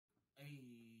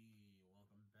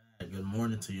Good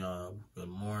morning to y'all. Good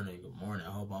morning. I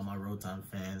hope all my Road Time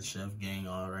fans, Chef Gang,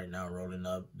 all right now rolling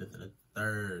up. This is the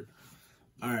third.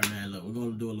 All right, man. Look, we're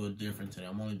gonna do a little different today.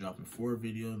 I'm only dropping 4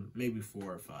 videos, maybe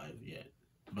 4 or 5 yet.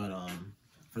 But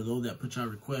for those that put y'all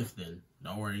requests in,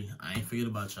 don't worry, I ain't forget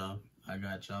about y'all. I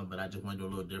got y'all, but I just want to do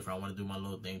a little different. I want to do my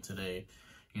little thing today.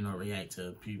 You know, react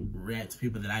to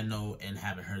people that I know and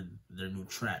haven't heard their new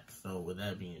track. So with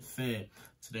that being said,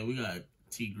 today we got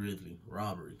Tee Grizzley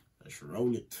Robbery. Let's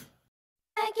roll it.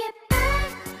 I get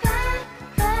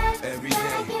back every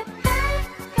day,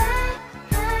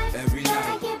 every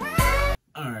night.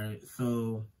 Alright,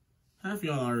 so half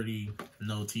y'all already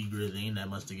know Tee Grizzley, ain't that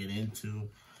much to get into.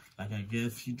 Like, I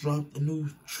guess he dropped a new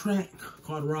track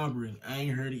called Robbery. I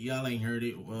ain't heard it, y'all ain't heard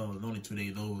it. Well, it's only 2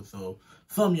 days old, so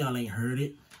some y'all ain't heard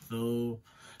it. So,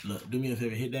 look, do me a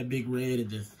favor, hit that big red and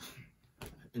just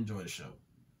enjoy the show.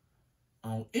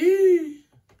 On E!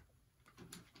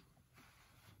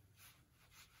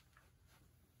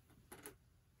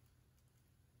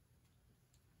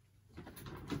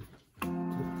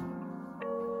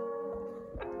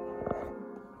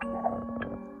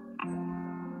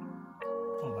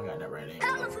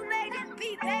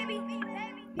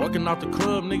 Walking out the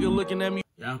club, nigga looking at me.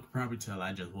 Y'all can probably tell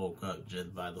I just woke up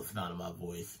just by the sound of my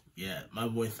voice. Yeah, my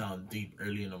voice sounds deep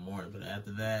early in the morning, but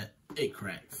after that, it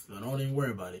cracks. So don't even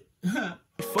worry about it.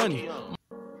 Funny.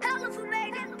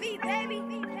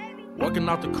 Walking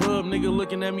out the club, nigga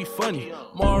looking at me funny.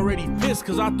 I'm already pissed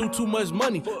cause I threw too much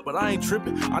money. But I ain't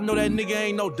tripping, I know that nigga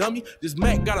ain't no dummy. This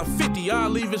Mac got a 50, I'll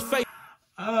leave his face.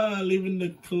 Leaving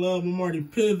the club, I'm already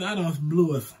pissed. I done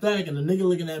blew a stack and the nigga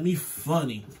looking at me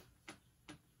funny.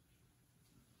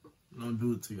 Don't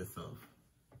do it to yourself.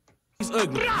 He's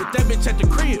ugly. With that bitch at the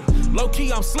crib. Low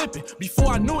key, I'm slipping. Before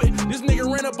I knew it, this nigga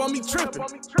ran up on me tripping.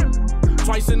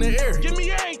 Twice in the air. Give me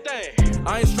everything.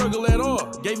 I ain't struggle at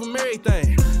all. Gave him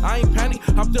everything. I ain't panic.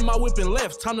 Hopped in my whip and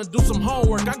left. Time to do some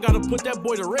homework. I gotta put that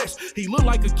boy to rest. He look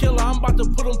like a killer. I'm about to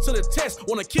put him to the test.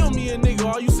 Wanna kill me a nigga.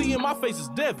 All you see in my face is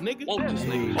death, nigga.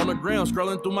 On the ground,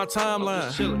 scrolling through my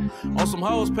timeline. On some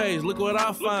hoes page, look what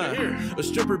I find. A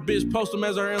stripper bitch post him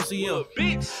as her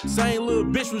MCM. Same little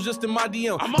bitch was just in my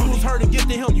DM. You was her to get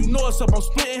to him. You know it's up. I'm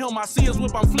splitting him. I see his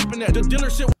whip. I'm flipping that. The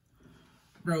dealership.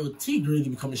 Bro, Tee Grizzley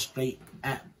be coming straight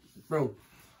at, bro.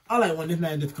 I like when this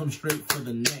man just comes straight for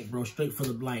the neck, bro. Straight for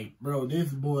the blight. Bro, this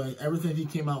boy, ever since he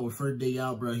came out with First Day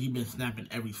Out, bro, he been snapping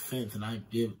every since, and I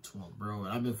give it to him, bro.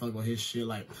 And I've been fucking with his shit.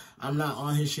 Like, I'm not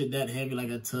on his shit that heavy, like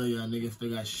I tell y'all, niggas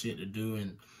still got shit to do.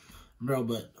 And, bro,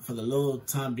 but for the little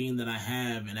time being that I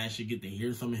have and actually get to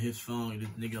hear some of his songs, this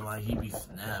nigga, like, he be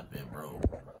snapping, bro.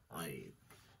 Like,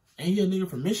 ain't he a nigga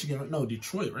from Michigan? No,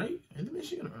 Detroit, right? Is it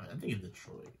Michigan? I think it's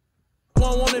Detroit.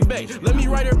 Want it back. Let me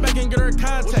write her back and get her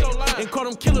contact. And call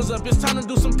them killers up. It's time to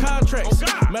do some contracts.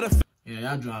 Matter of fact. Yeah,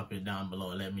 y'all drop it down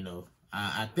below and let me know.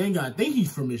 I think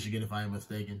he's from Michigan if I ain't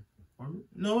mistaken. Or,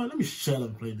 no, let me shut up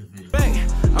and play this video.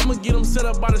 I'ma get him set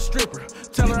up by the stripper.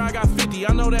 Tell her I got 50.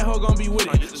 I know that hoe gonna be with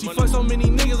it. She fuck so many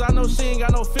niggas. I know she ain't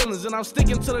got no feelings. And I'm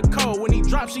sticking to the code. When he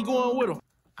drops, she going with him.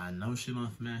 I know she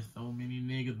done smashed so many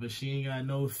niggas, but she ain't got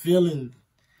no feelings.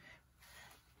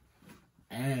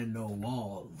 And no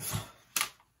walls.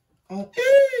 Oh,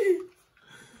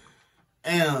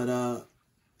 and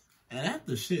that's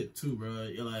the shit too, bro.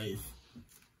 You're like,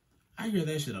 I hear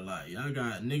that shit a lot. Y'all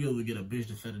got niggas will get a bitch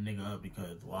to set a nigga up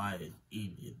because why?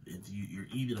 You're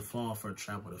easier to fall for a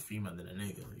trap with a female than a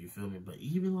nigga. You feel me? But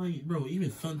even like, bro,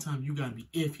 even sometimes you gotta be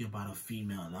iffy about a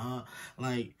female, nah.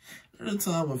 Like, there's a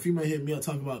time when a female hit me up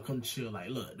talking about come chill. Like,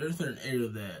 look, there's certain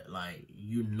areas that like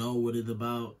you know what it's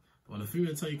about. When a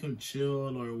female tell you come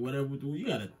chill or whatever, you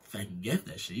gotta fucking get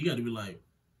that shit. You gotta be like,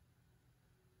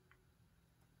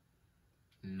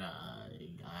 nah,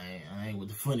 I ain't with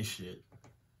the funny shit.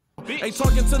 Ain't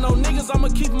talking to no niggas, I'ma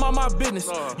keep them on my business.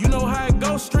 You know how it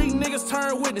goes, street niggas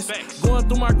turn witness. Going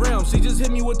through my gram, she just hit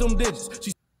me with them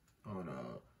digits. Hold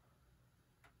up.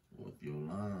 With your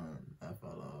line, I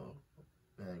fell off.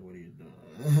 Back, what are you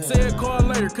doing? Say call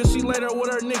later, cause she later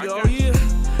with her nigga, oh yeah.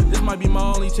 This might be my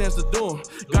only chance to do him.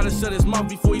 Gotta shut his mouth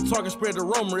before he talk and spread the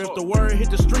rumor. If the word hit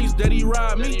the streets that he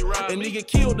ride me, and he get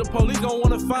killed, the police gon'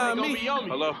 wanna find me.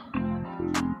 Hello?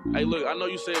 Hey, look, I know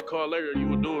you said call later, you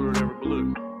would do it or whatever, but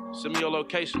look, send me your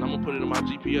location. I'm gonna put it in my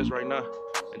GPS right now,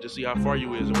 and just see how far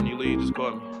you is, and when you leave, just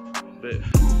call me. Bet.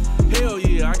 Hell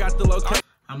yeah, I got the location.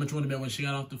 How much would have been when she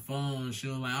got off the phone? She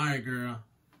was like, all right, girl.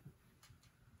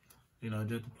 You know,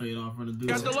 just to play it off for the dude.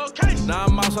 Got the location. Now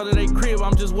I'm outside of their crib,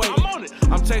 I'm just waiting. I'm on it.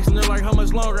 I'm texting her like how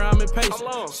much longer I'm impatient.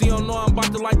 She don't know I'm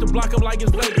about to light the block up like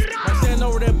it's Vegas. I stand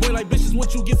over that boy like, bitch, is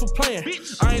what you get for playing.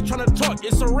 Bitch. I ain't tryna talk,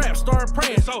 it's a rap, start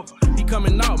praying. So he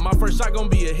coming out, my first shot gonna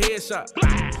be a headshot.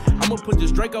 I'ma put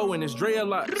this Draco in his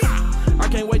dreadlock. I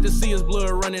can't wait to see his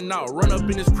blood running out. Run up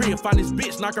in his crib, find this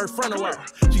bitch, knock her frontal out.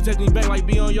 She text me back like,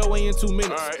 be on your way in 2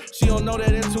 minutes. She don't know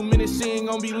that in 2 minutes she ain't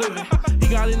gonna be living. He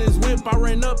got in his whip, I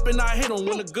ran up and I hit him.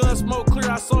 When the gun smoke clear,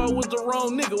 I saw it was the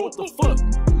wrong nigga. What the fuck?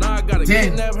 Now I gotta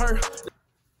kidnap her.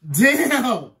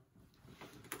 Damn!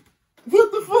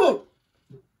 What the fuck?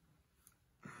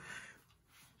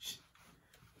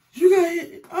 You got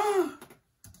hit.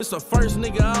 It's the first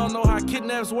nigga, I don't know how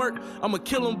kidnaps work. I'ma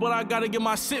kill him, but I gotta get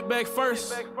my shit back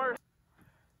first.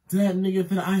 That nigga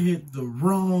said I hit the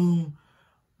wrong...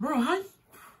 Bro, how...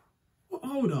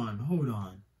 Hold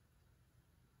on.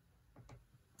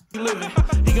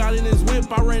 He got in his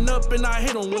whip, I ran up and I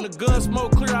hit him. When the gun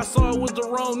smoke clear, I saw it was the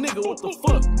wrong nigga. What the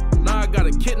fuck? Now I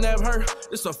gotta kidnap her.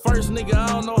 It's the first nigga, I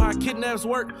don't know how kidnaps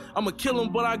work. I'ma kill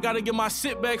him, but I gotta get my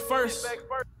shit back first.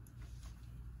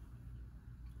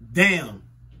 Damn.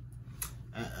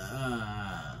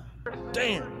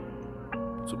 Damn.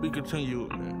 To be continued,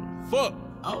 man. Fuck.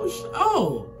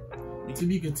 Oh. To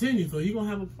be continued. So you gonna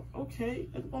have a okay?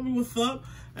 Tell me what's up.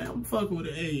 Hey, I'm fucking with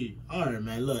it. Hey, all right,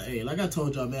 man. Look, hey, like I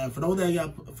told y'all, man. For those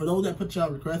that put y'all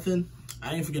requests in,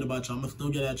 I ain't forget about y'all. I'm gonna still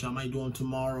get at y'all. I might do them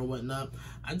tomorrow or whatnot.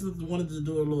 I just wanted to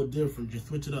do it a little different. Just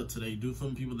switch it up today. Do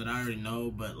some people that I already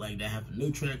know, but like that have a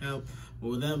new track out. But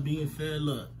with that being said,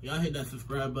 look, y'all hit that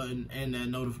subscribe button and that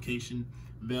notification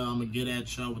bell. I'm gonna get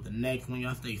at y'all with the next one.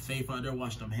 Y'all stay safe out there.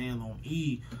 Wash them hands on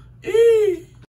E.